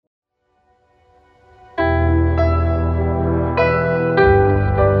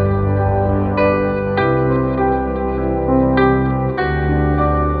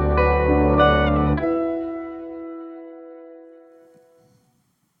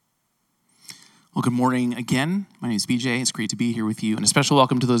Well, good morning again. My name is BJ. It's great to be here with you. And a special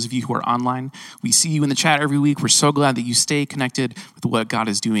welcome to those of you who are online. We see you in the chat every week. We're so glad that you stay connected with what God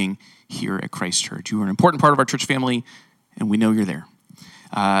is doing here at Christ Church. You are an important part of our church family, and we know you're there.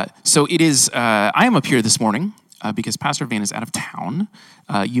 I am up here this morning because Pastor Van is out of town.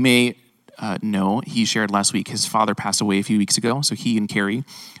 You may know he shared last week his father passed away a few weeks ago, so he and Carrie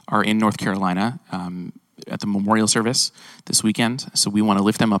are in North Carolina at the memorial service this weekend. So we want to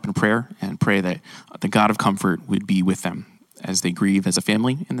lift them up in prayer and pray that the God of comfort would be with them as they grieve as a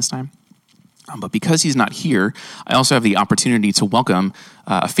family in this time. But because he's not here, I also have the opportunity to welcome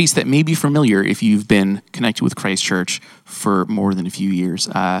a face that may be familiar if you've been connected with Christ Church for more than a few years.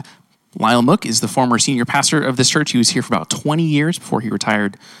 Lyle Mook is the former senior pastor of this church. He was here for about 20 years before he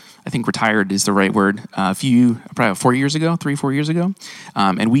retired. I think retired is the right word, probably 4 years ago, 3-4 years ago.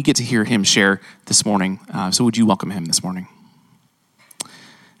 And we get to hear him share this morning. So would you welcome him this morning?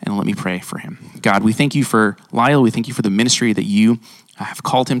 And let me pray for him. God, we thank you for Lyle. We thank you for the ministry that you have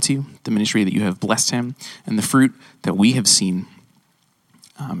called him to, the ministry that you have blessed him, and the fruit that we have seen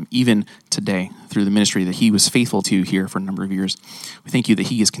even today through the ministry that he was faithful to here for a number of years. We thank you that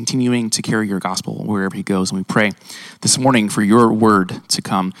he is continuing to carry your gospel wherever he goes. And we pray this morning for your word to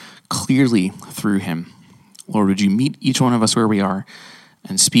come clearly through him. Lord, would you meet each one of us where we are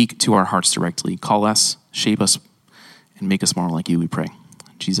and speak to our hearts directly. Call us, shape us, and make us more like you, we pray.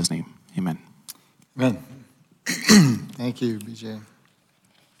 In Jesus' name, amen. Amen. Thank you, BJ.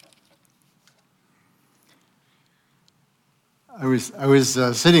 I was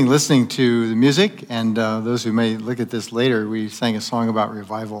sitting listening to the music, and those who may look at this later, we sang a song about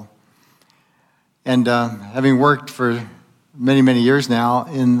revival. And having worked for many, many years now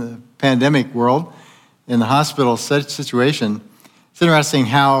in the pandemic world, in the hospital situation, it's interesting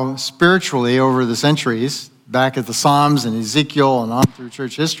how spiritually over the centuries, back at the Psalms and Ezekiel and on through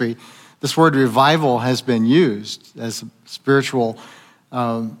church history, this word revival has been used as a spiritual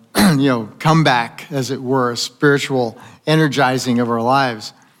comeback, as it were, a spiritual energizing of our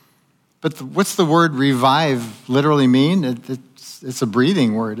lives. But what's the word revive literally mean? It's a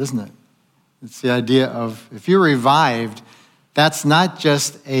breathing word, isn't it? It's the idea of, if you're revived, that's not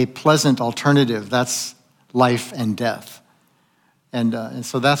just a pleasant alternative, that's life and death. And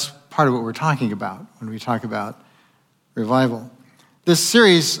so that's part of what we're talking about when we talk about revival. This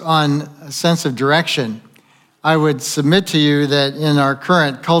series on a sense of direction, I would submit to you that in our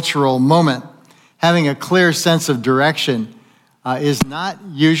current cultural moment, having a clear sense of direction is not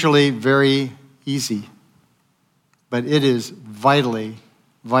usually very easy, but it is vitally,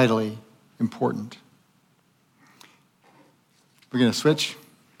 vitally important. We're going to switch.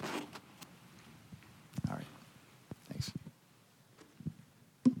 All right, thanks.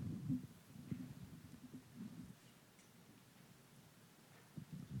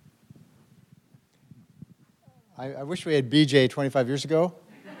 I wish we had BJ 25 years ago,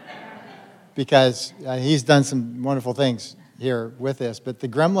 because he's done some wonderful things here with us, but the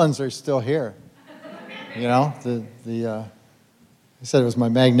gremlins are still here. You know, I said it was my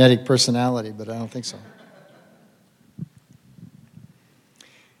magnetic personality, but I don't think so.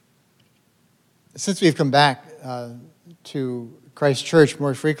 Since we've come back to Christ Church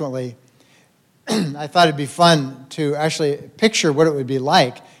more frequently, I thought it'd be fun to actually picture what it would be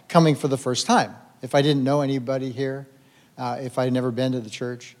like coming for the first time. If I didn't know anybody here, if I'd never been to the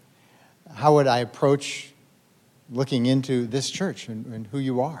church, how would I approach looking into this church and who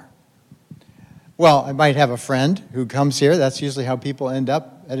you are? Well, I might have a friend who comes here. That's usually how people end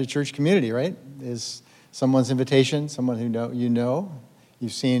up at a church community, right? Is someone's invitation, someone who you know.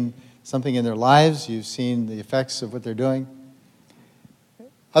 You've seen something in their lives. You've seen the effects of what they're doing.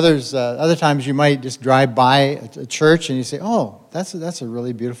 Other times you might just drive by a church and you say, oh, that's a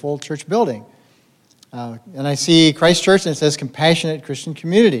really beautiful church building. And I see Christ Church and it says Compassionate Christian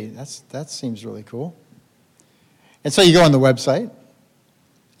Community. That seems really cool. And so you go on the website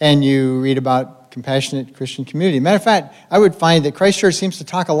and you read about Compassionate Christian Community. Matter of fact, I would find that Christ Church seems to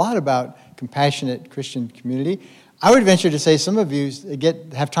talk a lot about Compassionate Christian Community. I would venture to say some of you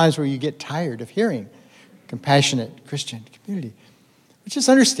have times where you get tired of hearing Compassionate Christian Community, which is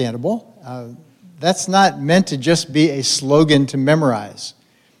understandable. That's not meant to just be a slogan to memorize.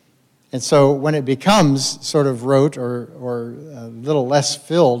 And so when it becomes sort of rote or a little less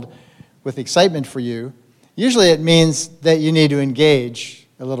filled with excitement for you, usually it means that you need to engage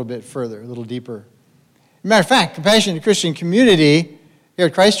a little bit further, a little deeper. Matter of fact, Compassionate Christian Community here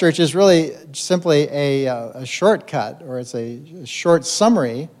at Christ Church is really simply a shortcut, or it's a short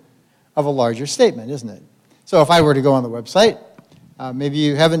summary of a larger statement, isn't it? So if I were to go on the website, maybe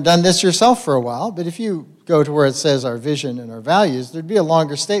you haven't done this yourself for a while, but if you go to where it says our vision and our values, there'd be a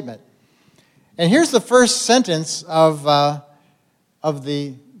longer statement. And here's the first sentence of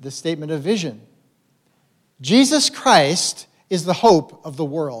the statement of vision. Jesus Christ is the hope of the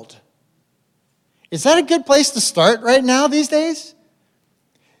world. Is that a good place to start right now these days?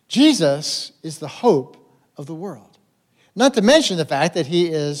 Jesus is the hope of the world. Not to mention the fact that he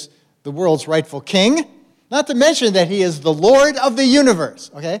is the world's rightful king. Not to mention that he is the Lord of the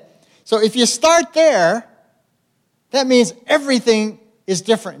universe. Okay? So if you start there, that means everything is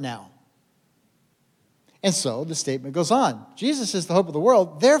different now. And so the statement goes on. Jesus is the hope of the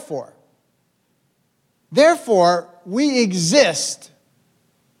world. Therefore, we exist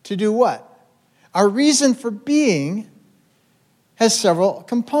to do what? Our reason for being has several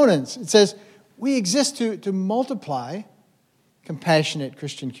components. It says we exist to multiply compassionate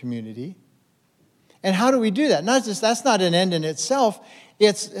Christian community. And how do we do that? That's not an end in itself.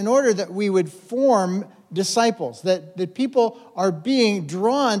 It's in order that we would form disciples, that people are being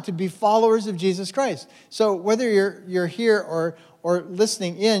drawn to be followers of Jesus Christ. So whether you're here or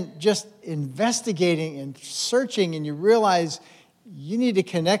listening in, just investigating and searching, and you realize you need to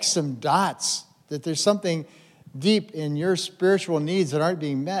connect some dots, that there's something deep in your spiritual needs that aren't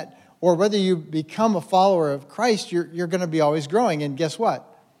being met, or whether you become a follower of Christ, you're going to be always growing. And guess what?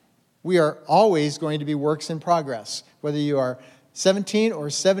 We are always going to be works in progress. Whether you are 17 or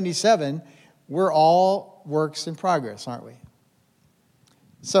 77, we're all works in progress, aren't we?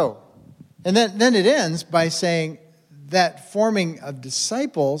 So, and then it ends by saying that forming of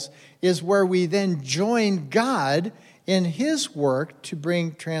disciples is where we then join God in his work to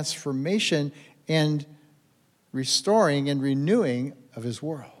bring transformation and restoring and renewing of his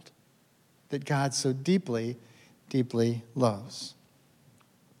world that God so deeply, deeply loves.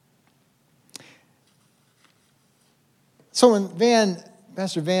 So when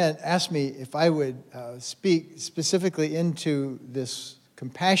Pastor Van asked me if I would speak specifically into this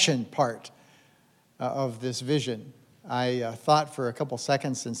compassion part of this vision, I thought for a couple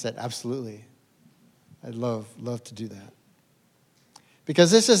seconds and said, absolutely. I'd love to do that.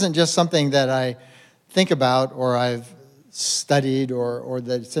 Because this isn't just something that I think about or I've studied or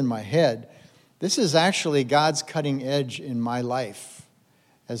that it's in my head. This is actually God's cutting edge in my life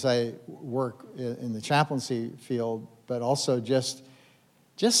as I work in the chaplaincy field, but also just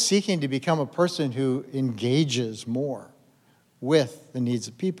seeking to become a person who engages more with the needs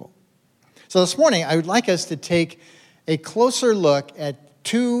of people. So this morning, I would like us to take a closer look at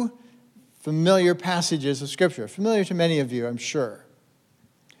two familiar passages of Scripture, familiar to many of you, I'm sure.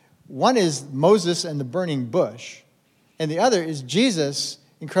 One is Moses and the burning bush, and the other is Jesus'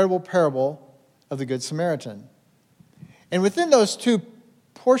 incredible parable of the Good Samaritan. And within those two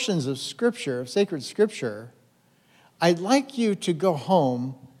portions of Scripture, of sacred Scripture, I'd like you to go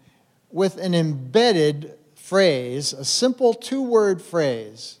home with an embedded phrase, a simple two-word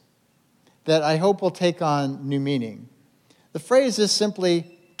phrase that I hope will take on new meaning. The phrase is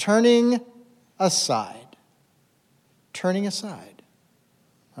simply turning aside. Turning aside.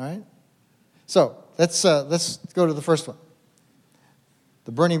 All right? So let's go to the first one.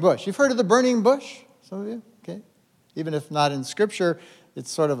 The burning bush. You've heard of the burning bush? Some of you? Okay. Even if not in Scripture,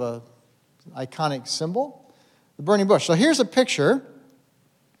 it's sort of an iconic symbol. The burning bush. So here's a picture.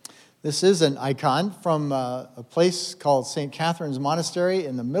 This is an icon from a place called St. Catherine's Monastery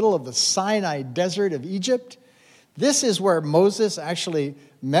in the middle of the Sinai Desert of Egypt. This is where Moses actually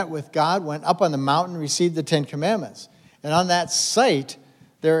met with God, went up on the mountain, received the Ten Commandments. And on that site,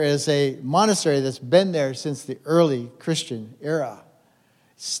 there is a monastery that's been there since the early Christian era.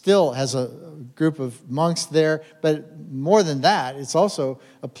 Still has a group of monks there, but more than that, it's also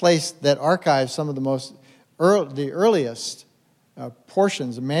a place that archives some of the earliest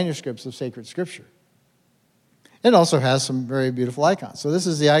portions of manuscripts of sacred Scripture. It also has some very beautiful icons. So this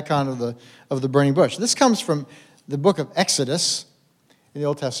is the icon of the burning bush. This comes from the book of Exodus in the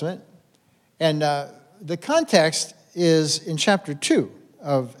Old Testament. And the context is in chapter 2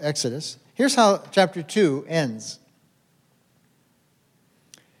 of Exodus. Here's how chapter 2 ends.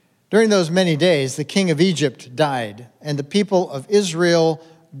 During those many days, the king of Egypt died, and the people of Israel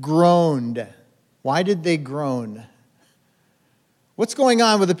groaned. Why did they groan? What's going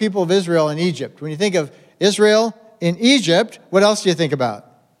on with the people of Israel in Egypt? When you think of Israel in Egypt, what else do you think about?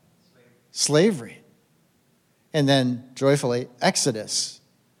 Slavery. And then, joyfully, Exodus.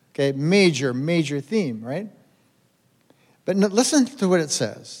 Okay, major theme, right? But listen to what it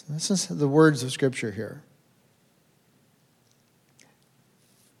says. Listen to the words of Scripture here.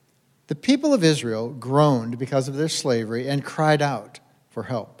 The people of Israel groaned because of their slavery and cried out for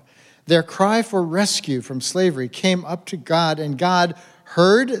help. Their cry for rescue from slavery came up to God, and God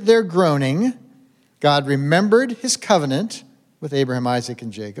heard their groaning. God remembered his covenant, with Abraham, Isaac,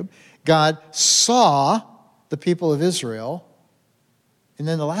 and Jacob. God saw the people of Israel. And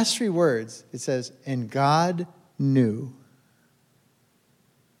then the last three words, it says, and God knew.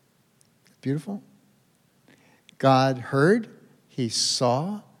 Beautiful. God heard, he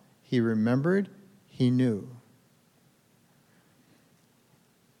saw, he remembered, he knew.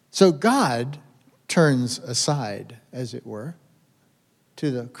 So God turns aside, as it were, to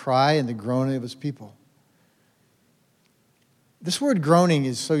the cry and the groaning of his people. This word groaning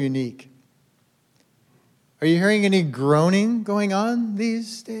is so unique. Are you hearing any groaning going on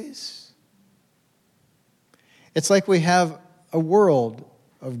these days? It's like we have a world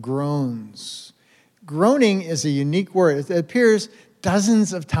of groans. Groaning is a unique word. It appears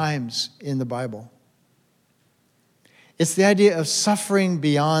dozens of times in the Bible. It's the idea of suffering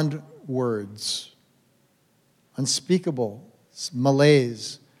beyond words, unspeakable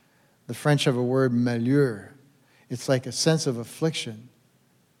malaise. The French have a word, malheur. It's like a sense of affliction.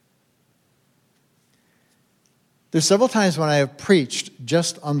 There's several times when I have preached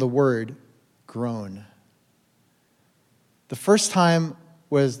just on the word groan. The first time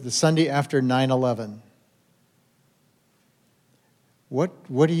was the Sunday after 9/11.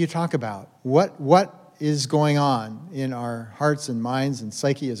 What do you talk about? What is going on in our hearts and minds and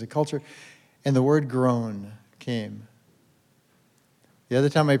psyche as a culture? And the word groan came. The other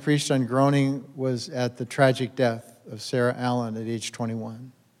time I preached on groaning was at the tragic death of Sarah Allen at age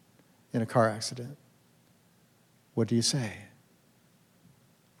 21 in a car accident. What do you say?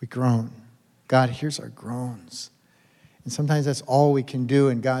 We groan. God hears our groans. And sometimes that's all we can do,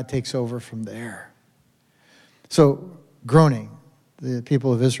 and God takes over from there. So, groaning. The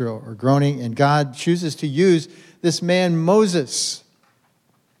people of Israel are groaning, and God chooses to use this man Moses,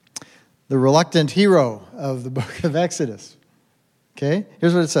 the reluctant hero of the book of Exodus. Okay?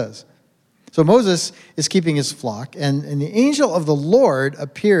 Here's what it says. So Moses is keeping his flock, and the angel of the Lord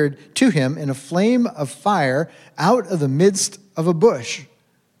appeared to him in a flame of fire out of the midst of a bush.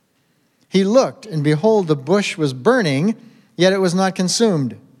 He looked, and behold, the bush was burning, yet it was not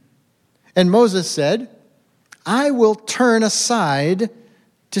consumed. And Moses said, I will turn aside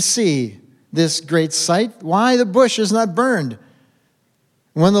to see this great sight, why the bush is not burned.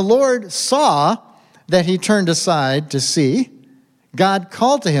 When the Lord saw that he turned aside to see, God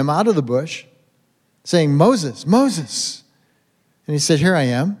called to him out of the bush, saying, Moses, Moses. And he said, here I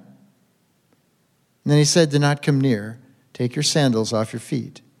am. And then he said, do not come near. Take your sandals off your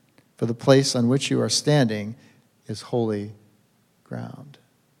feet, for the place on which you are standing is holy ground.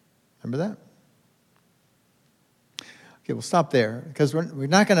 Remember that? Okay, we'll stop there, because we're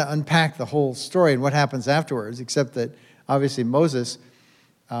not going to unpack the whole story and what happens afterwards, except that obviously Moses,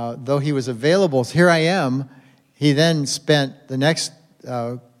 though he was available, here I am, he then spent the next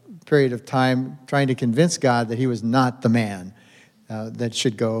period of time trying to convince God that he was not the man that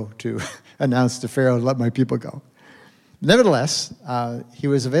should go to announce to Pharaoh, let my people go. Nevertheless, he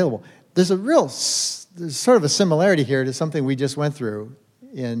was available. There's sort of a similarity here to something we just went through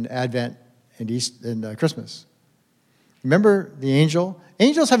in Advent and Christmas. Remember the angel?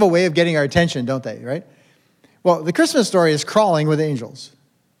 Angels have a way of getting our attention, don't they, right? Well, the Christmas story is crawling with angels.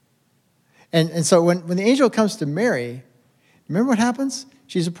 And so when the angel comes to Mary, remember what happens?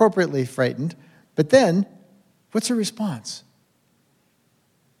 She's appropriately frightened. But then, what's her response?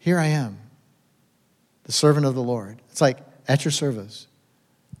 Here I am, the servant of the Lord. It's like, at your service.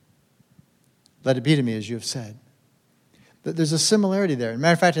 Let it be to me as you have said. There's a similarity there. As a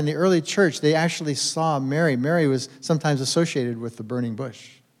matter of fact, in the early church, they actually saw Mary. Mary was sometimes associated with the burning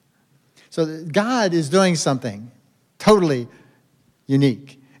bush. So God is doing something totally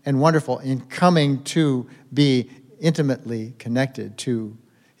unique and wonderful in coming to be intimately connected to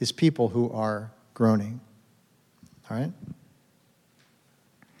his people who are groaning. All right?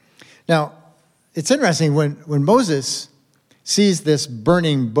 Now, it's interesting when Moses sees this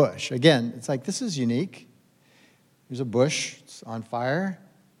burning bush. Again, it's like, this is unique. There's a bush, it's on fire,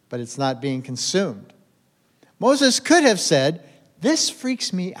 but it's not being consumed. Moses could have said, this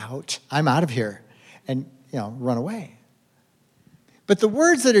freaks me out, I'm out of here, and run away. But the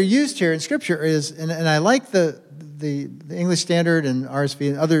words that are used here in Scripture is, and I like the English Standard and RSV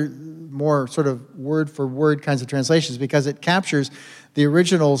and other more sort of word-for-word kinds of translations, because it captures the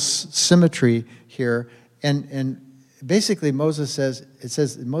original symmetry here. And basically it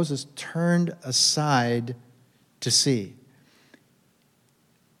says Moses turned aside to see.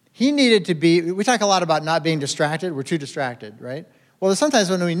 He needed to be, we talk a lot about not being distracted. We're too distracted, right? Well, there's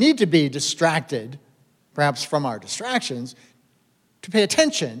sometimes when we need to be distracted, perhaps from our distractions, to pay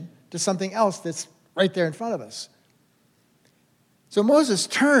attention to something else that's right there in front of us. So Moses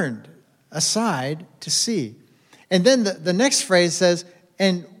turned aside to see. And then the next phrase says,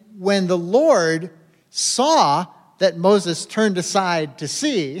 and when the Lord saw that Moses turned aside to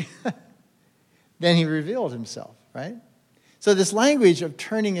see, then he revealed himself, right? So this language of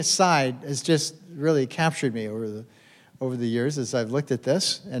turning aside has just really captured me over the years as I've looked at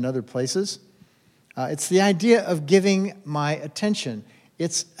this and other places. It's the idea of giving my attention.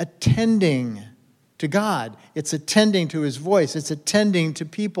 It's attending to God. It's attending to his voice. It's attending to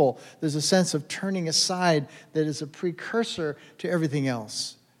people. There's a sense of turning aside that is a precursor to everything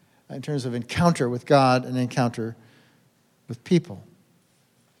else in terms of encounter with God and encounter with people.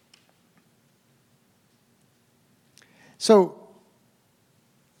 So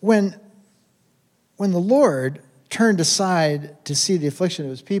when the Lord turned aside to see the affliction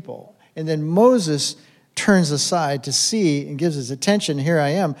of his people, and then Moses turns aside to see and gives his attention, here I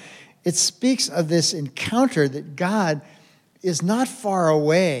am, it speaks of this encounter that God is not far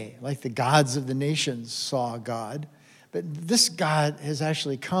away, like the gods of the nations saw God, but this God has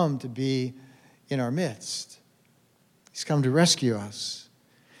actually come to be in our midst. He's come to rescue us.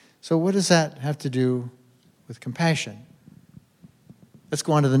 So what does that have to do with compassion? Let's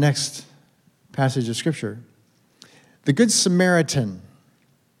go on to the next passage of Scripture. The Good Samaritan.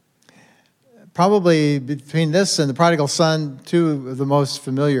 Probably between this and the prodigal son, two of the most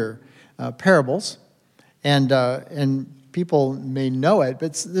familiar parables, and people may know it,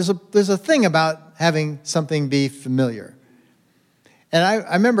 but there's a thing about having something be familiar. And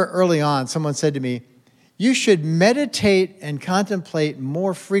I remember early on, someone said to me, you should meditate and contemplate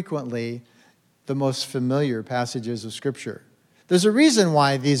more frequently the most familiar passages of Scripture. There's a reason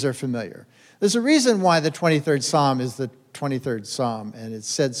why these are familiar. There's a reason why the 23rd Psalm is the 23rd Psalm, and it's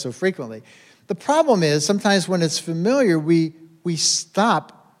said so frequently. The problem is, sometimes when it's familiar, we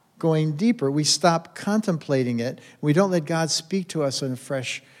stop going deeper. We stop contemplating it. We don't let God speak to us in a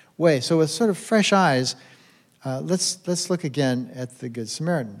fresh way. So with sort of fresh eyes, let's look again at the Good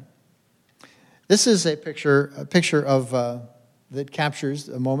Samaritan. This is a picture of that captures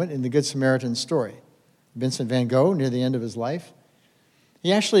a moment in the Good Samaritan story. Vincent van Gogh, near the end of his life,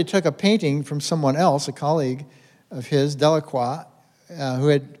 he actually took a painting from someone else, a colleague of his, Delacroix, who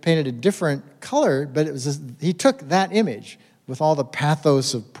had painted a different color, but he took that image with all the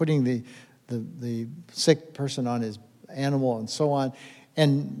pathos of putting the sick person on his animal and so on.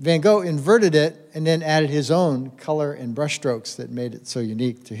 And Van Gogh inverted it and then added his own color and brushstrokes that made it so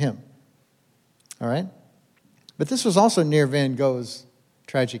unique to him. All right? But this was also near Van Gogh's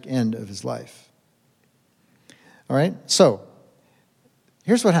tragic end of his life. All right? So,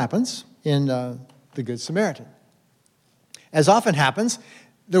 here's what happens in the Good Samaritan. As often happens,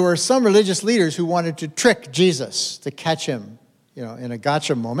 there were some religious leaders who wanted to trick Jesus to catch him, in a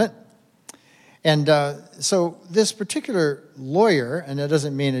gotcha moment. And so this particular lawyer, and that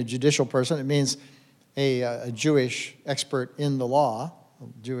doesn't mean a judicial person, it means a Jewish expert in the law,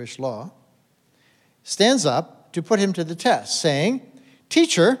 Jewish law, stands up to put him to the test, saying,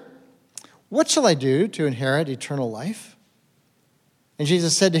 "Teacher, what shall I do to inherit eternal life?" And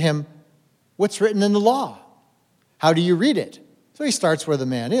Jesus said to him, "What's written in the law? How do you read it?" So he starts where the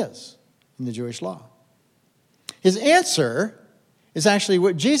man is in the Jewish law. His answer is actually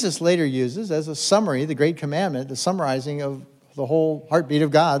what Jesus later uses as a summary, the Great Commandment, the summarizing of the whole heartbeat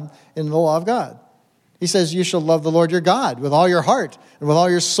of God in the law of God. He says, "You shall love the Lord your God with all your heart and with all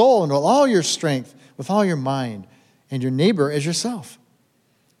your soul and with all your strength, with all your mind, and your neighbor as yourself."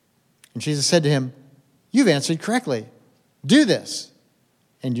 And Jesus said to him, "You've answered correctly. Do this,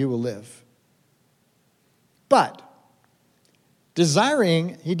 and you will live." But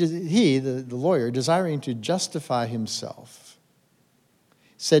desiring, the lawyer, desiring to justify himself,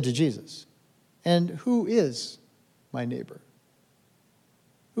 said to Jesus, "And who is my neighbor?"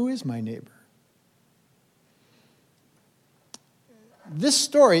 Who is my neighbor? This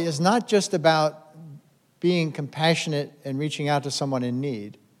story is not just about being compassionate and reaching out to someone in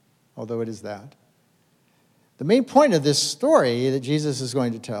need, although it is that. The main point of this story that Jesus is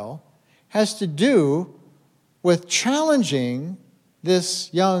going to tell has to do with challenging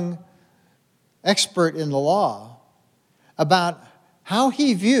this young expert in the law about how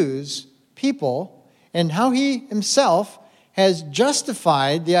he views people and how he himself has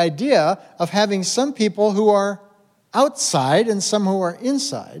justified the idea of having some people who are outside and some who are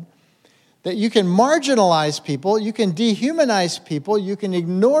inside, that you can marginalize people, you can dehumanize people, you can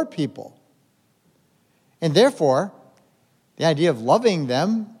ignore people. And therefore, the idea of loving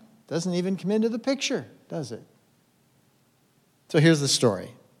them doesn't even come into the picture, does it? So here's the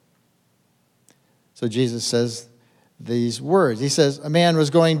story. So Jesus says these words. He says, "A man was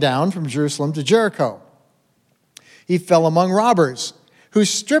going down from Jerusalem to Jericho. He fell among robbers who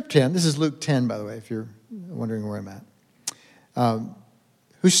stripped him." This is Luke 10, by the way, if you're wondering where I'm at.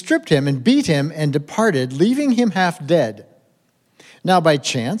 Who stripped him and beat him and departed, leaving him half dead. Now by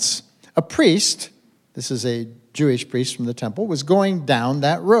chance, a priest, this is a Jewish priest from the temple, was going down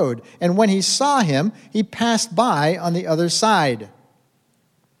that road. And when he saw him, he passed by on the other side.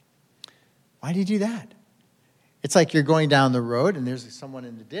 Why do you do that? It's like you're going down the road and there's someone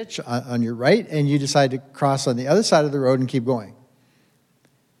in the ditch on your right, and you decide to cross on the other side of the road and keep going.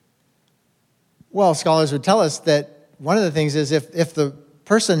 Well, scholars would tell us that one of the things is if the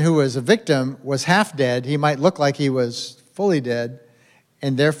person who was a victim was half dead, he might look like he was fully dead,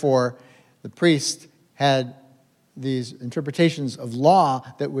 and therefore the priest had these interpretations of law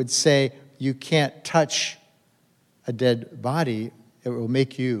that would say you can't touch a dead body, it will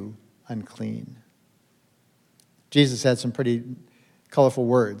make you unclean. Jesus had some pretty colorful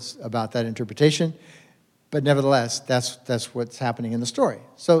words about that interpretation, but nevertheless, that's what's happening in the story.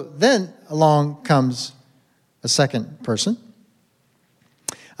 So then along comes a second person,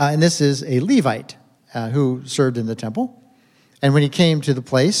 and this is a Levite who served in the temple. And when he came to the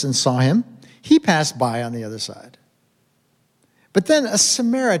place and saw him, he passed by on the other side. But then a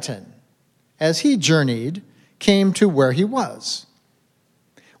Samaritan, as he journeyed, came to where he was.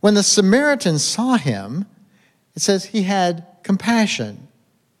 When the Samaritan saw him, it says he had compassion.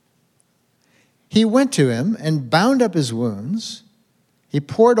 He went to him and bound up his wounds. He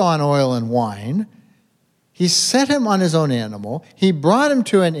poured on oil and wine. He set him on his own animal. He brought him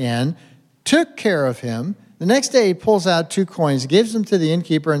to an inn, took care of him. The next day he pulls out 2 coins, gives them to the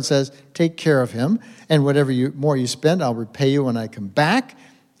innkeeper and says, take care of him, and whatever more you spend, I'll repay you when I come back.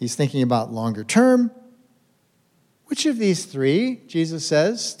 He's thinking about longer term. Which of these 3, Jesus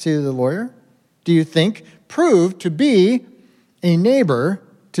says to the lawyer, do you think proved to be a neighbor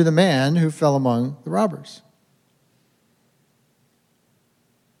to the man who fell among the robbers?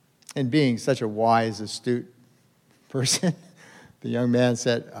 And being such a wise, astute person, the young man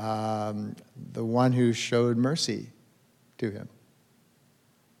said, the one who showed mercy to him.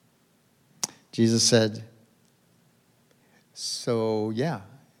 Jesus said, so yeah,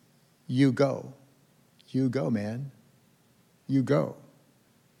 you go. You go, man. You go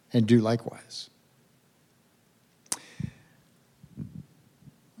and do likewise.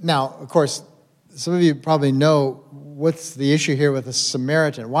 Now, of course, some of you probably know what's the issue here with a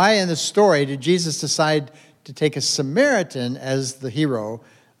Samaritan. Why in the story did Jesus decide to take a Samaritan as the hero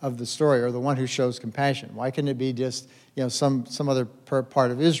of the story, or the one who shows compassion? Why couldn't it be just some other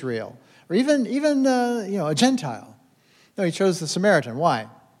part of Israel, or even a Gentile? No, he chose the Samaritan. Why?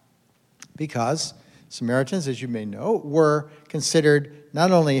 Because Samaritans, as you may know, were considered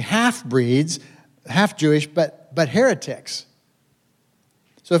not only half-breeds, half-Jewish, but heretics.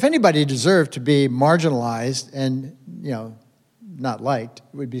 So if anybody deserved to be marginalized and, not liked,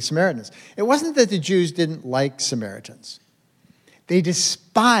 it would be Samaritans. It wasn't that the Jews didn't like Samaritans. They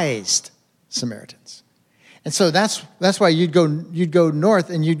despised Samaritans. And so that's why you'd go north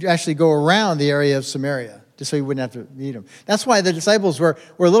and you'd actually go around the area of Samaria, just so you wouldn't have to meet him. That's why the disciples were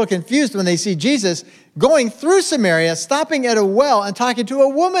a little confused when they see Jesus going through Samaria, stopping at a well and talking to a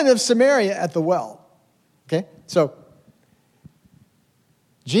woman of Samaria at the well. Okay? So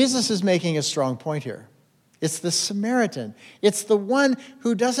Jesus is making a strong point here. It's the Samaritan. It's the one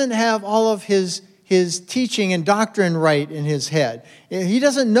who doesn't have all of his teaching and doctrine right in his head. He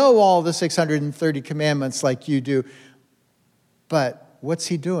doesn't know all the 630 commandments like you do. But what's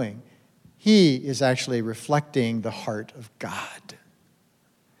he doing? He is actually reflecting the heart of God.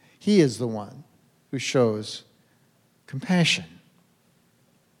 He is the one who shows compassion.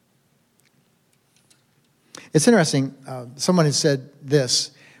 It's interesting. Someone has said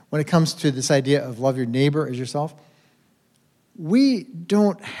this when it comes to this idea of love your neighbor as yourself. We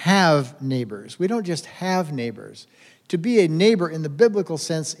don't have neighbors. We don't just have neighbors. To be a neighbor in the biblical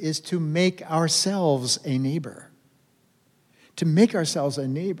sense is to make ourselves a neighbor. To make ourselves a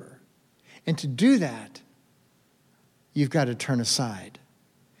neighbor. And to do that, you've got to turn aside.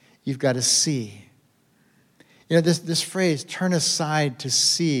 You've got to see. This phrase, turn aside to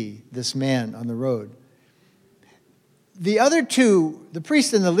see this man on the road. The other 2, the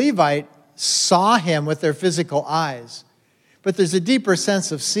priest and the Levite, saw him with their physical eyes. But there's a deeper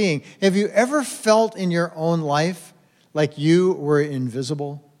sense of seeing. Have you ever felt in your own life like you were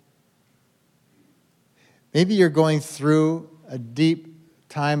invisible? Maybe you're going through a deep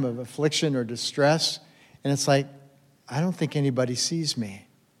time of affliction or distress, and it's like, I don't think anybody sees me.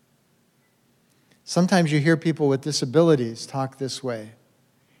 Sometimes you hear people with disabilities talk this way.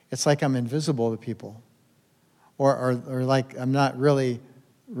 It's like I'm invisible to people, or like I'm not really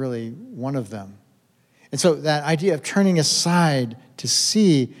one of them. And so that idea of turning aside to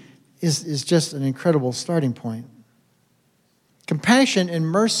see is just an incredible starting point. Compassion and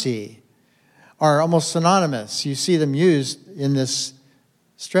mercy are almost synonymous. You see them used in this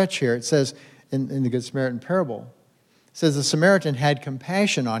stretch here. It says in the Good Samaritan parable, it says the Samaritan had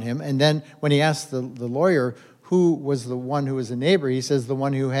compassion on him, and then when he asked the lawyer who was the one who was a neighbor, he says the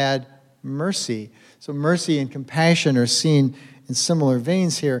one who had mercy. So mercy and compassion are seen in similar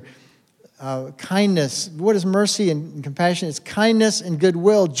veins here. Kindness. What is mercy and compassion? It's kindness and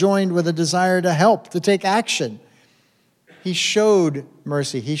goodwill joined with a desire to help, to take action. He showed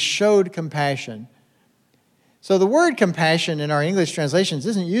mercy. He showed compassion. So the word compassion in our English translations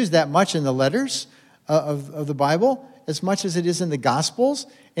isn't used that much in the letters of the Bible as much as it is in the Gospels,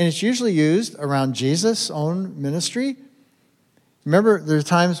 and it's usually used around Jesus' own ministry. Remember, there are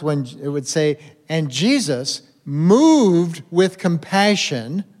times when it would say, and Jesus, moved with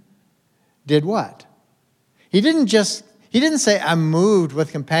compassion, did what? He didn't say, I'm moved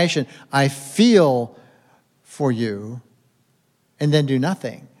with compassion, I feel for you, and then do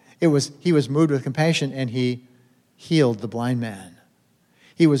nothing. He was moved with compassion and he healed the blind man.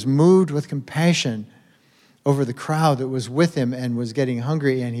 He was moved with compassion over the crowd that was with him and was getting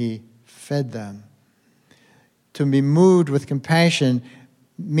hungry, and he fed them. To be moved with compassion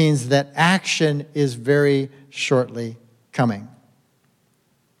means that action is very shortly coming.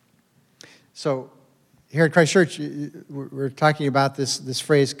 So here at Christ Church, we're talking about this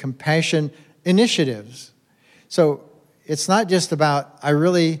phrase, compassion initiatives. So it's not just about, I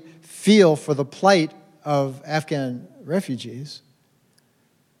really feel for the plight of Afghan refugees.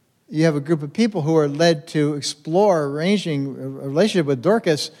 You have a group of people who are led to explore arranging a relationship with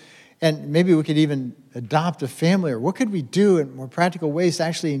Dorcas, and maybe we could even adopt a family, or what could we do in more practical ways to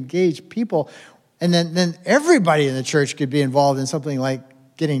actually engage people? And then everybody in the church could be involved in something like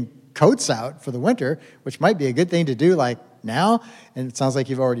getting coats out for the winter, which might be a good thing to do like now. And it sounds like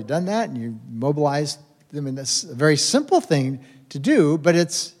you've already done that, and you mobilized them in this a very simple thing to do, but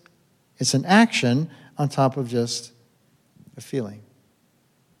it's an action on top of just a feeling.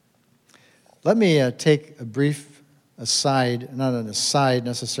 Let me take a brief aside, not an aside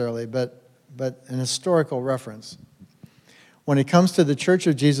necessarily, but an historical reference. When it comes to the Church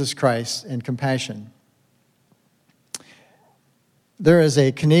of Jesus Christ and compassion, there is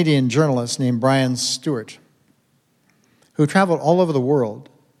a Canadian journalist named Brian Stewart who traveled all over the world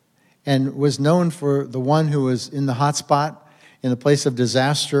and was known for the one who was in the hot spot, in the place of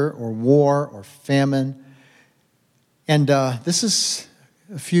disaster or war or famine. And this is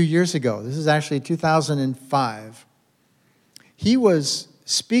a few years ago. This is actually 2005. He was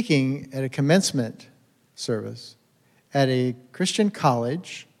speaking at a commencement service at a Christian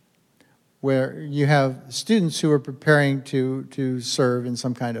college where you have students who are preparing to serve in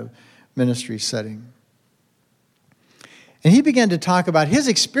some kind of ministry setting. And he began to talk about his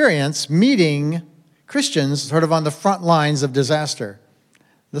experience meeting Christians sort of on the front lines of disaster.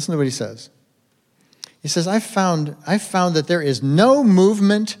 Listen to what he says. He says, I found that there is no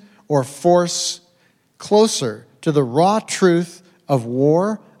movement or force closer to the raw truth of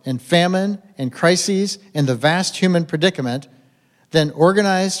war and famine and crises and the vast human predicament than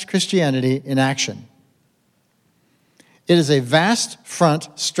organized Christianity in action. It is a vast front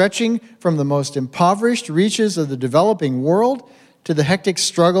stretching from the most impoverished reaches of the developing world to the hectic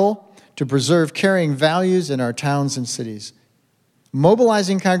struggle to preserve caring values in our towns and cities.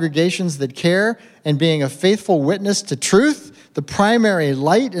 Mobilizing congregations that care and being a faithful witness to truth, the primary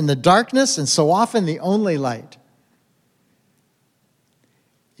light in the darkness, and so often the only light.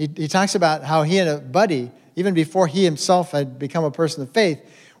 He talks about how he and a buddy, even before he himself had become a person of faith,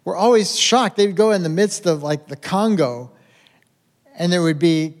 were always shocked. They would go in the midst of like the Congo, and there would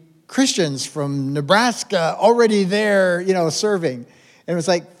be Christians from Nebraska already there, serving. And it was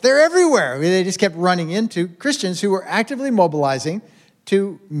like, they're everywhere. They just kept running into Christians who were actively mobilizing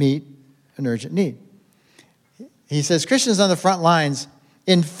to meet an urgent need. He says, Christians on the front lines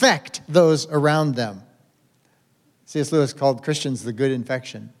infect those around them. C.S. Lewis called Christians the good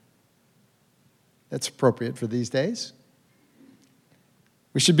infection. That's appropriate for these days.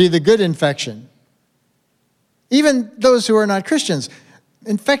 We should be the good infection. Even those who are not Christians,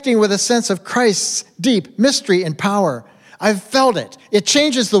 infecting with a sense of Christ's deep mystery and power. I've felt it. It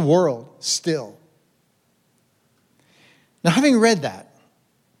changes the world still. Now, having read that,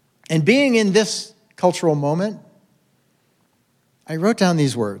 and being in this cultural moment, I wrote down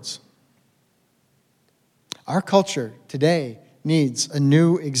these words. Our culture today needs a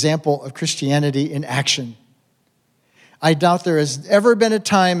new example of Christianity in action. I doubt there has ever been a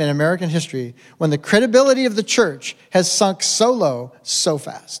time in American history when the credibility of the church has sunk so low so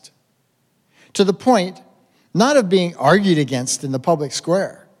fast, to the point not of being argued against in the public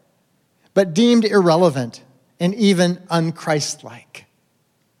square, but deemed irrelevant and even unchristlike.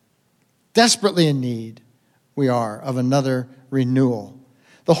 Desperately in need we are of another renewal.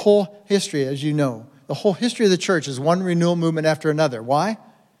 The whole history, as you know, the whole history of the church is one renewal movement after another. Why?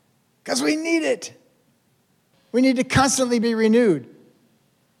 Because we need it. We need to constantly be renewed.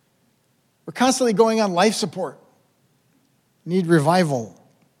 We're constantly going on life support. We need revival.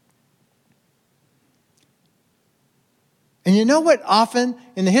 And you know what often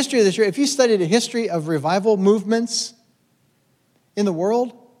in the history of the church, if you study the history of revival movements in the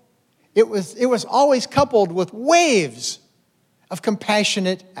world, it was always coupled with waves of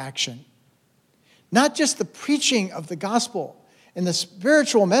compassionate action. Not just the preaching of the gospel and the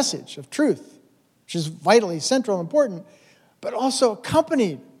spiritual message of truth, which is vitally central and important, but also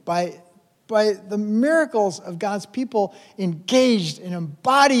accompanied by the miracles of God's people engaged in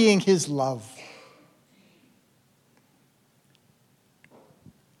embodying his love.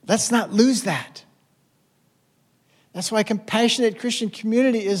 Let's not lose that. That's why compassionate Christian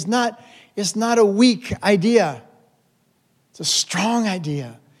community is not a weak idea. It's a strong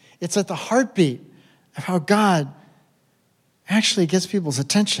idea. It's at the heartbeat of how God actually gets people's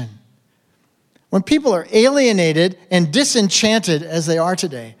attention. When people are alienated and disenchanted as they are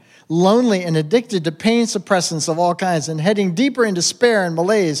today, lonely and addicted to pain suppressants of all kinds and heading deeper in despair and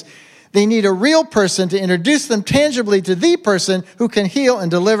malaise, they need a real person to introduce them tangibly to the person who can heal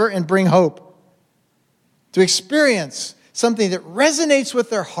and deliver and bring hope. To experience something that resonates with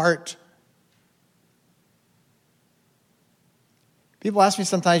their heart. People ask me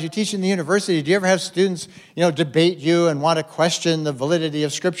sometimes, you teach in the university, do you ever have students, debate you and want to question the validity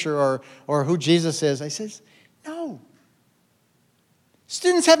of Scripture or who Jesus is? I says, no.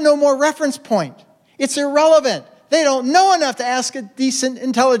 Students have no more reference point. It's irrelevant. They don't know enough to ask a decent,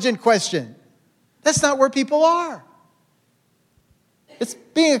 intelligent question. That's not where people are. It's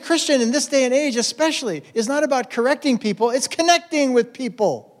being a Christian in this day and age especially is not about correcting people. It's connecting with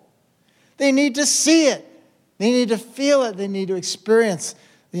people. They need to see it. They need to feel it. They need to experience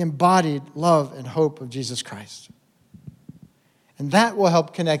the embodied love and hope of Jesus Christ. And that will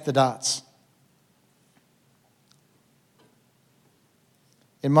help connect the dots.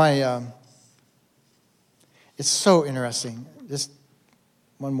 It's so interesting. Just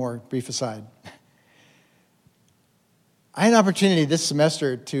one more brief aside. I had an opportunity this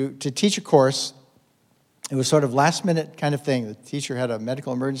semester to teach a course. It was sort of last minute kind of thing. The teacher had a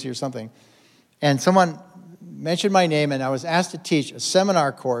medical emergency or something. And someone mentioned my name, and I was asked to teach a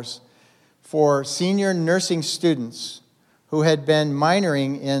seminar course for senior nursing students who had been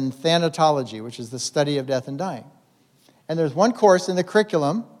minoring in thanatology, which is the study of death and dying. And there's one course in the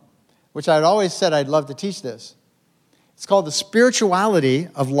curriculum, which I'd always said I'd love to teach this. It's called The Spirituality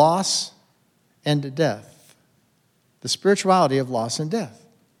of Loss and Death. The spirituality of loss and death.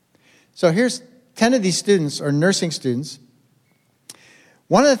 So here's 10 of these students are nursing students.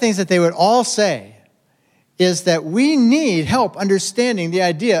 One of the things that they would all say is that we need help understanding the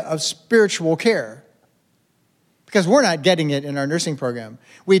idea of spiritual care because we're not getting it in our nursing program.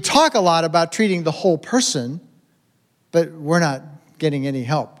 We talk a lot about treating the whole person, but we're not getting any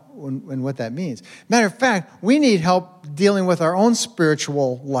help in what that means. Matter of fact, we need help dealing with our own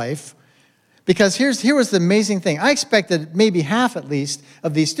spiritual life. Because here was the amazing thing. I expected maybe half, at least,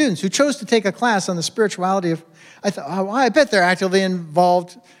 of these students who chose to take a class on the spirituality of, I thought, oh, I bet they're actively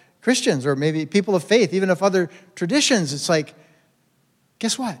involved Christians or maybe people of faith, even of other traditions. It's like,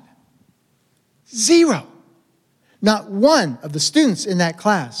 guess what? Zero. Not one of the students in that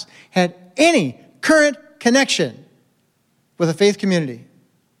class had any current connection with a faith community.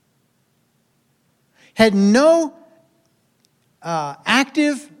 Had no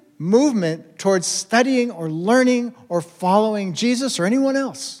active movement towards studying or learning or following Jesus or anyone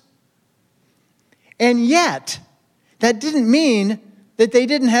else. And yet, that didn't mean that they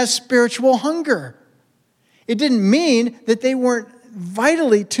didn't have spiritual hunger. It didn't mean that they weren't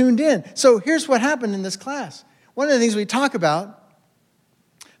vitally tuned in. So here's what happened in this class. One of the things we talk about,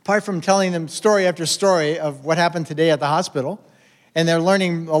 apart from telling them story after story of what happened today at the hospital, and they're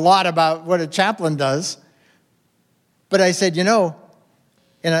learning a lot about what a chaplain does, but I said, in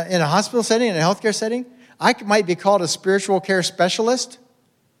a hospital setting, in a healthcare setting, I might be called a spiritual care specialist,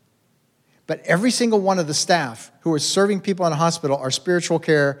 but every single one of the staff who are serving people in a hospital are spiritual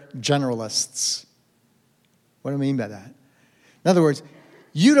care generalists. What do I mean by that? In other words,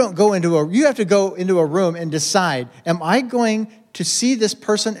 you have to go into a room and decide, am I going to see this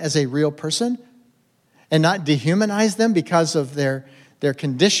person as a real person and not dehumanize them because of their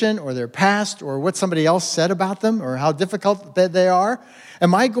condition or their past or what somebody else said about them or how difficult they are?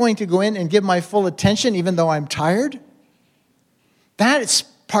 Am I going to go in and give my full attention even though I'm tired? That is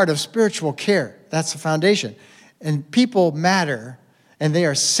part of spiritual care. That's the foundation. And people matter, and they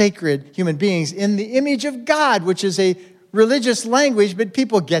are sacred human beings in the image of God, which is a religious language, but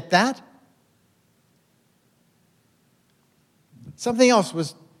people get that. Something else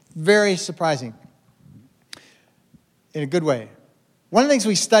was very surprising in a good way. One of the things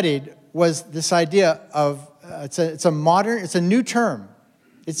we studied was this idea of, it's a new term.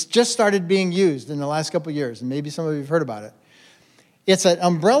 It's just started being used in the last couple of years, and maybe some of you have heard about it. It's an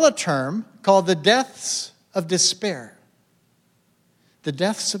umbrella term called the deaths of despair. The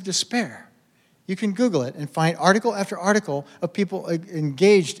deaths of despair. You can Google it and find article after article of people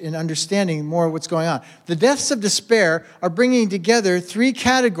engaged in understanding more of what's going on. The deaths of despair are bringing together three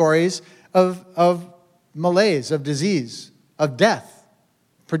categories of malaise, of disease, of death,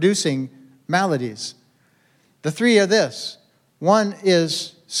 producing maladies. The three are this. One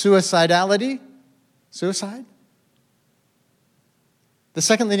is suicidality, suicide. The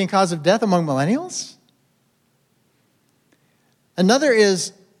second leading cause of death among millennials. Another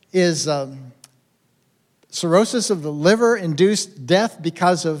is cirrhosis of the liver-induced death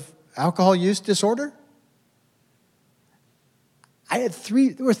because of alcohol use disorder. There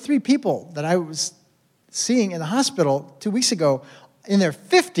were three people that I was seeing in the hospital 2 weeks ago in their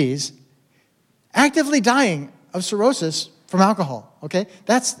 50s actively dying of cirrhosis from alcohol, okay?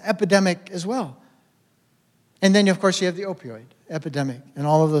 That's epidemic as well. And then, of course, you have the opioid epidemic and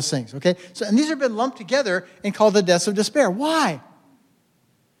all of those things, okay? And these have been lumped together and called the deaths of despair. Why?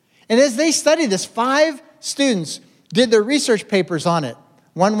 And as they studied this, 5 students did their research papers on it.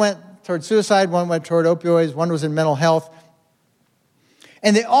 One went toward suicide, one went toward opioids, one was in mental health.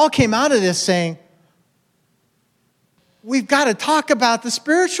 And they all came out of this saying, we've got to talk about the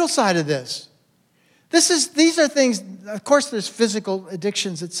spiritual side of this. These are things, of course there's physical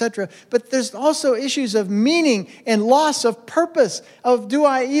addictions, etc., but there's also issues of meaning and loss of purpose, of do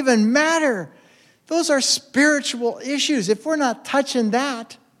I even matter? Those are spiritual issues. If we're not touching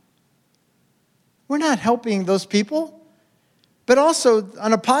that, we're not helping those people. But also,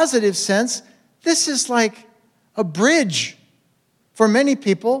 on a positive sense, this is like a bridge for many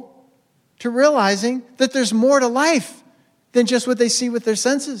people to realizing that there's more to life than just what they see with their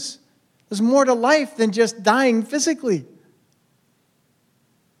senses. There's more to life than just dying physically.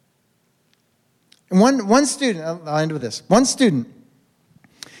 And one student, I'll end with this. One student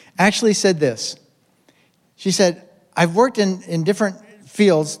actually said this. She said, I've worked in different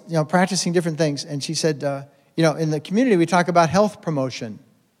fields, practicing different things. And she said, in the community, we talk about health promotion.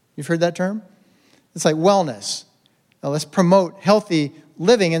 You've heard that term? It's like wellness. Now, let's promote healthy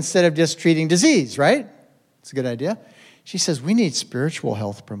living instead of just treating disease, right? It's a good idea. She says, we need spiritual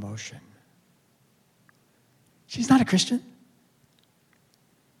health promotion. She's not a Christian.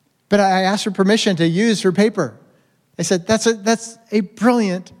 But I asked her permission to use her paper. I said, that's a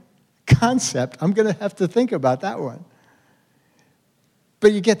brilliant concept. I'm going to have to think about that one.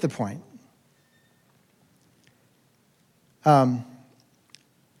 But you get the point.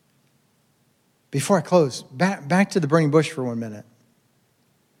 Before I close, back to the burning bush for 1 minute.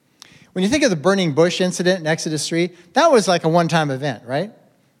 When you think of the burning bush incident in Exodus 3, that was like a one-time event, right?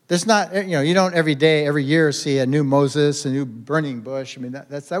 There's not, you don't every day, every year see a new Moses, a new burning bush. I mean,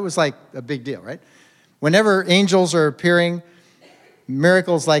 that was like a big deal, right? Whenever angels are appearing,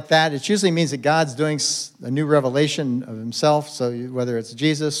 miracles like that, it usually means that God's doing a new revelation of himself, so whether it's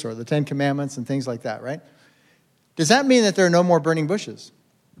Jesus or the Ten Commandments and things like that, right? Does that mean that there are no more burning bushes?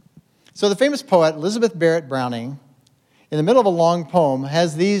 So the famous poet, Elizabeth Barrett Browning, in the middle of a long poem,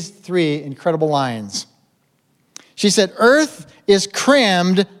 has these 3 incredible lines. She said, earth is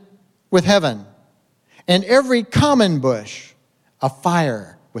crammed with heaven, and every common bush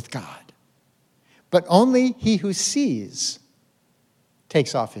afire with God. But only he who sees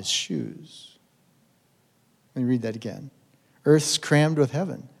takes off his shoes. Let me read that again. Earth's crammed with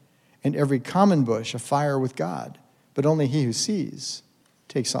heaven, and every common bush afire with God. But only he who sees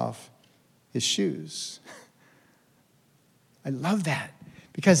takes off his shoes. I love that.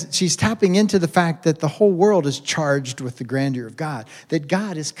 Because she's tapping into the fact that the whole world is charged with the grandeur of God, that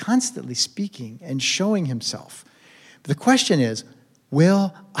God is constantly speaking and showing himself. But the question is,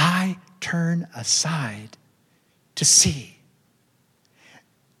 will I turn aside to see?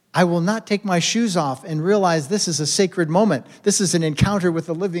 I will not take my shoes off and realize this is a sacred moment. This is an encounter with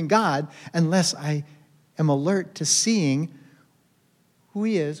the living God unless I am alert to seeing who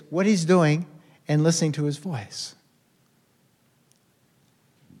he is, what he's doing, and listening to his voice.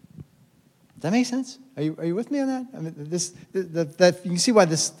 Does that make sense? Are you with me on that? I mean, you can see why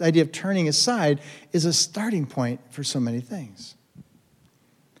this idea of turning aside is a starting point for so many things.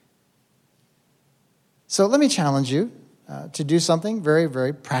 So let me challenge you. to do something very,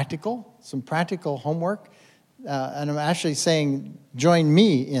 very practical, some practical homework. And I'm actually saying, join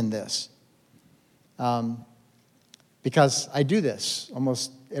me in this. Because I do this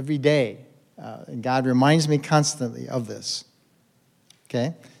almost every day. And God reminds me constantly of this.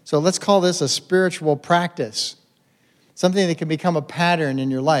 Okay? So let's call this a spiritual practice. Something that can become a pattern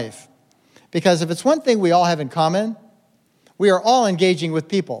in your life. Because if it's one thing we all have in common, we are all engaging with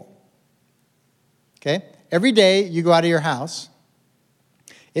people. Okay? Every day you go out of your house.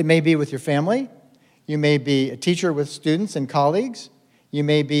 It may be with your family. You may be a teacher with students and colleagues. You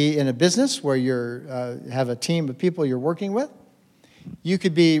may be in a business where you have a team of people you're working with. You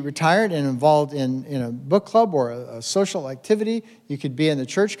could be retired and involved in a book club or a social activity. You could be in the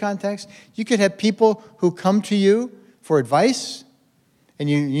church context. You could have people who come to you for advice, and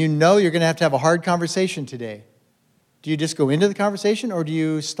you know you're going to have a hard conversation today. Do you just go into the conversation, or do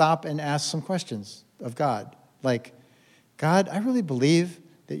you stop and ask some questions of God? Like, God, I really believe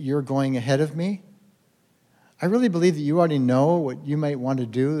that you're going ahead of me. I really believe that you already know what you might want to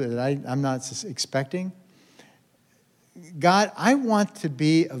do that I'm not expecting. God, I want to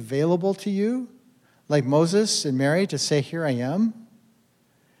be available to you, like Moses and Mary, to say, here I am.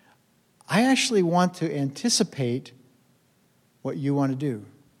 I actually want to anticipate what you want to do.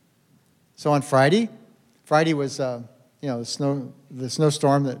 So on Friday was the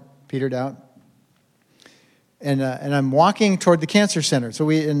snowstorm that petered out. And I'm walking toward the cancer center. So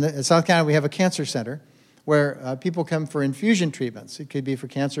in South Carolina, we have a cancer center where people come for infusion treatments. It could be for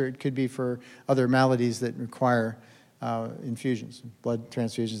cancer. It could be for other maladies that require infusions, blood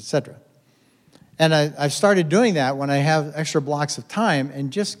transfusions, etc. And I've started doing that when I have extra blocks of time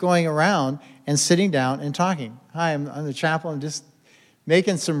and just going around and sitting down and talking. Hi, I'm the chaplain. I'm just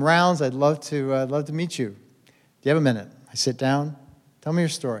making some rounds. I'd love to meet you. Do you have a minute? I sit down. Tell me your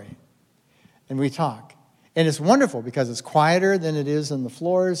story. And we talk. And it's wonderful because it's quieter than it is on the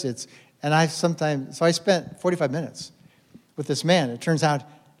floors. So I spent 45 minutes with this man. It turns out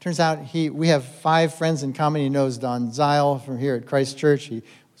we have 5 friends in common. He knows Don Zeil from here at Christ Church. He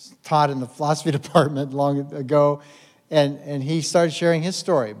was taught in the philosophy department long ago. And he started sharing his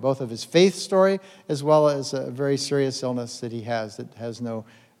story, both of his faith story as well as a very serious illness that he has that has no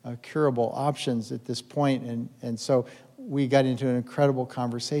curable options at this point. And so we got into an incredible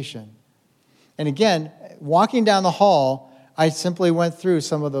conversation. And again, walking down the hall, I simply went through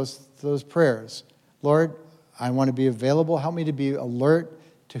some of those prayers. Lord, I want to be available. Help me to be alert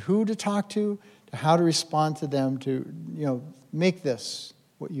to who to talk to how to respond to them, to make this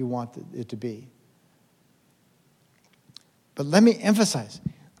what you want it to be. But let me emphasize,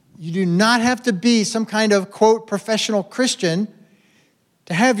 you do not have to be some kind of, quote, professional Christian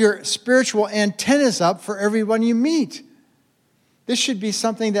to have your spiritual antennas up for everyone you meet. This should be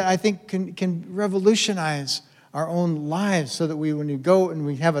something that I think can revolutionize our own lives so that when you go and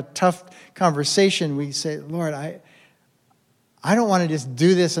we have a tough conversation, we say, Lord, I don't want to just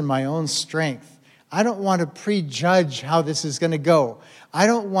do this in my own strength. I don't want to prejudge how this is going to go. I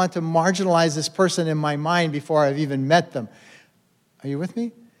don't want to marginalize this person in my mind before I've even met them. Are you with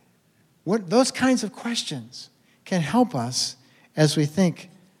me? Those kinds of questions can help us as we think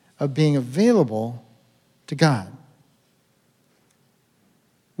of being available to God.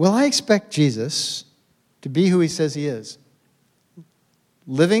 Will I expect Jesus to be who he says he is?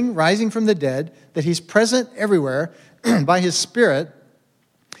 Living, rising from the dead, that he's present everywhere by his Spirit,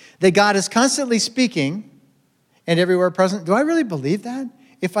 that God is constantly speaking and everywhere present. Do I really believe that?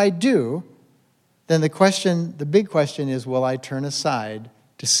 If I do, then the big question is, will I turn aside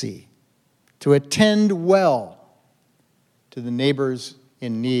to see, to attend well to the neighbors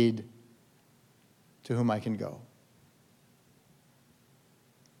in need to whom I can go?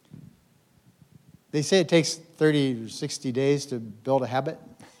 They say it takes 30 or 60 days to build a habit.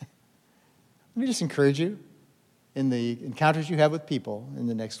 Let me just encourage you in the encounters you have with people in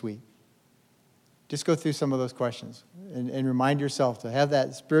the next week. Just go through some of those questions and remind yourself to have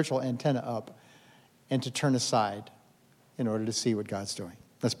that spiritual antenna up and to turn aside in order to see what God's doing.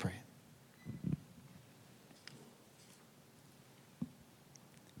 Let's pray.